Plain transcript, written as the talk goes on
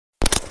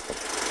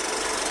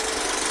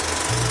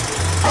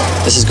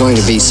This is going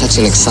to be such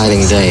an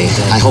exciting day.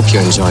 I hope you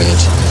enjoy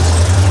it.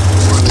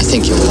 I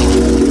think you will.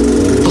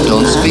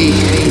 Don't speak.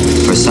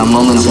 For some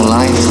moments in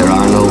life, there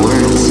are no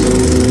words.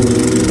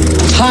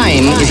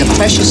 Time is a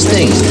precious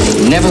thing.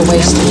 Never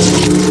waste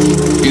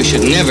it. You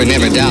should never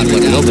doubt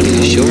what nobody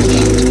is sure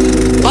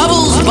about.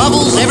 Bubbles,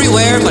 bubbles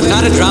everywhere, but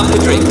not a drop to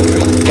drink.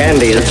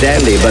 Candy is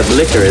dandy, but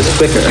liquor is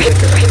quicker.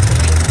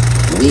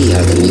 We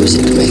are the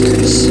music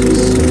makers,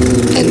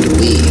 and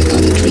we are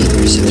the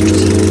dreamers of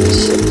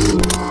dreams.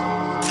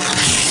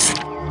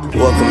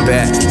 Welcome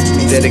back.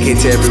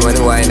 Dedicated to everyone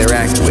who I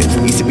interact with.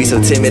 Used to be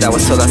so timid, I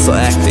was told I was so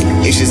acting.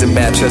 Issues and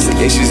bad trust and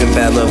issues and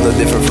bad love, no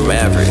different from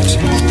average.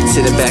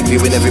 Sitting back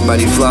viewing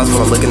everybody's flaws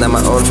while I'm looking at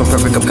my own. From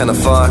perfect, I'm kinda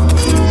far.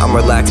 I'm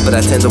relaxed, but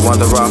I tend to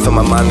wander off in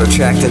my mind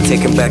retracted,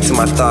 taken back to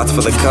my thoughts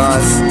for the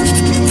cause.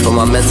 For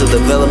my mental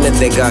development,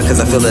 thank God, cause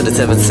I feel that it's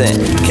heaven sent.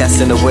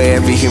 Casting away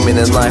every human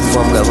in life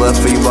form. Got love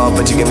for you all,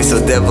 but you get me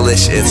so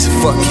devilish. It's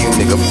fuck you,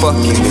 nigga, fuck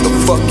you, nigga,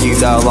 fuck you.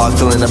 Dialogue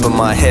filling up in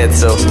my head,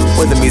 so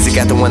when the music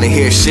got to wanna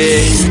hear shit.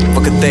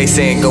 What could they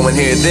say and go and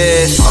hear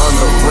this? On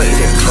the way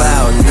to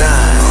cloud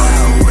nine.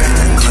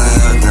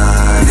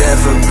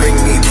 Never bring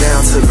me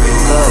down to the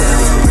low.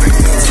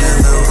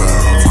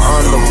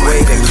 On the way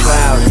to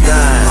cloud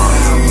nine.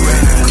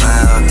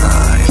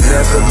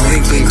 Never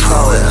leave, we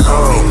call it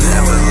home.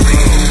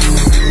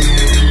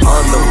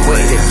 On the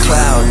way to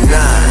cloud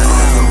nine.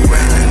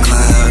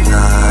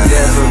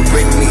 Never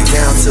bring me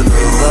down to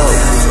the low.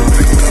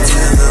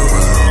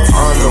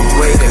 On the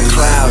way to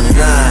cloud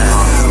nine.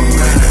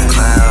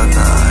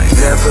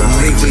 Never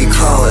leave, we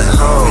call it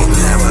home.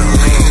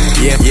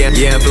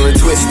 Yeah, I'm feeling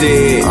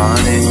twisted on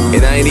it,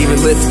 and I ain't even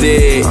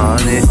lifted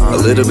on it. A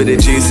little bit of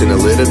juice and a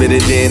little bit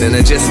of gin, and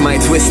I just might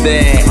twist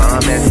that.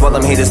 While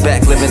I'm haters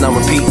back, living on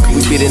repeat.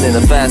 We speeding in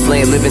a fast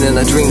lane, living in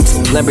our dreams.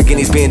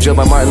 Lamborghinis being drove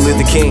by Martin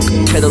Luther King.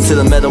 Pedal to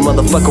the metal,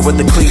 motherfucker with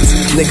the cleats.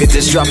 Nigga,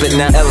 just drop it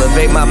now.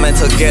 Elevate my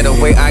mental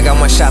getaway. I got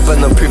one shot, but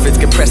no prefix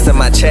compressed in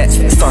my chest.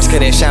 Stars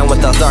couldn't shine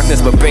without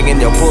darkness, but bringing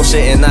your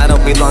bullshit, and I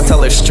don't belong.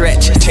 Tell her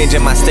stretch.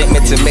 Changing my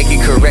statement to make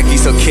it correct. You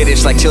so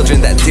kiddish, like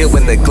children that deal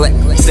with neglect.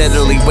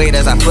 Steadily wait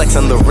as I flex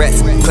on the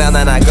rest. Cloud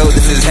nine I go,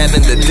 this is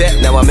heaven to death.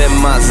 Now I'm in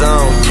my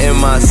zone, in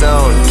my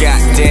zone.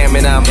 God damn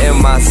it, I'm in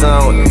my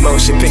zone.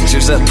 Motion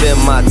pictures up in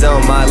my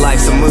dome. My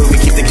life's a movie,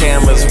 keep the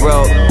cameras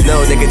roll.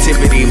 No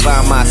negativity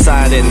by my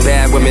side and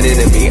bad women in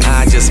me.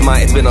 I just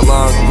might, it's been a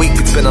long week,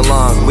 it's been a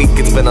long week,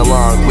 it's been a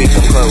long week.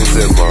 I'm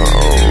closing my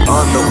own.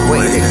 On the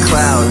way to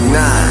cloud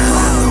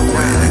nine.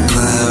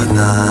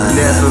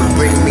 Never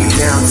bring me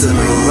down to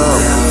the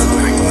low.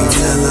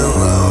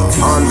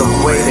 On the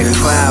way to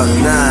cloud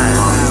nine.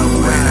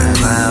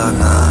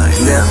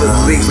 Never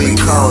leave, we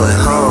call it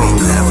home.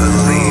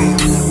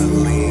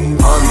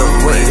 On the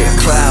way to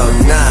cloud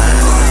nine.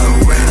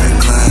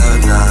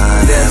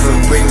 Never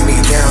bring me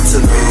down to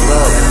the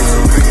low.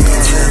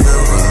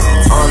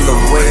 On the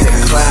way to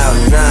cloud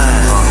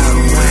nine.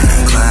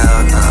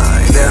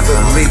 Never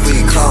leave, we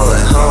call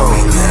it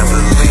home.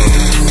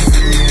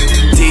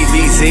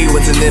 DBZ,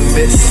 what's an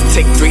nimbus?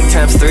 Take 3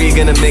 times 3,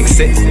 gonna mix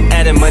it.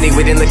 Adding money,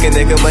 we didn't look a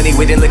nigga. Money,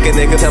 we didn't look a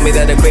nigga. Tell me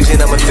that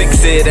equation, I'ma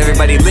fix it.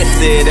 Everybody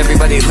lifted,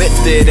 everybody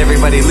lifted,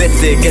 everybody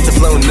lifted. Get to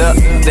flown up.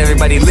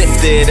 Everybody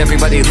lifted,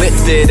 everybody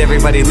lifted,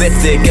 everybody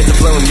lifted. Get to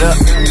flown up.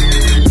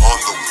 On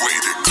the way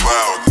to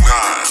cloud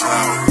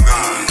nine.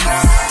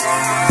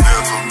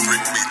 Never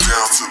bring me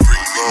down to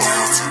below.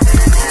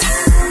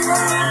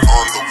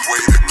 On the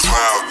way to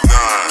cloud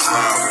nine.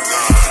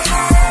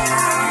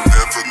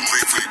 Never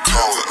leave, we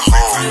call it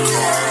home.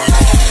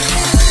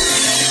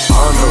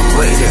 On the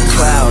way to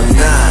cloud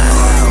nine.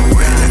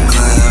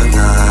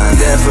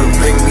 Never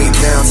bring me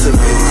down to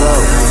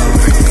below.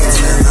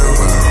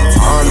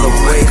 On the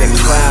way to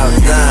cloud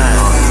nine.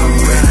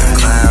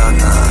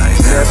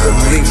 Never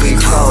leave, we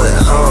call it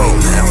home.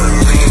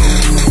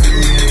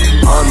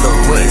 On the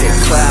way to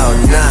cloud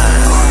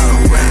nine.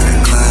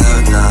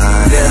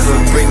 Never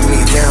bring me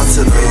down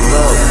to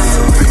below.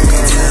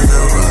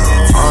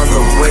 On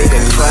the way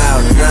to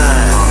cloud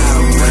nine.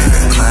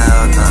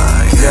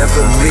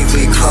 Never leave, we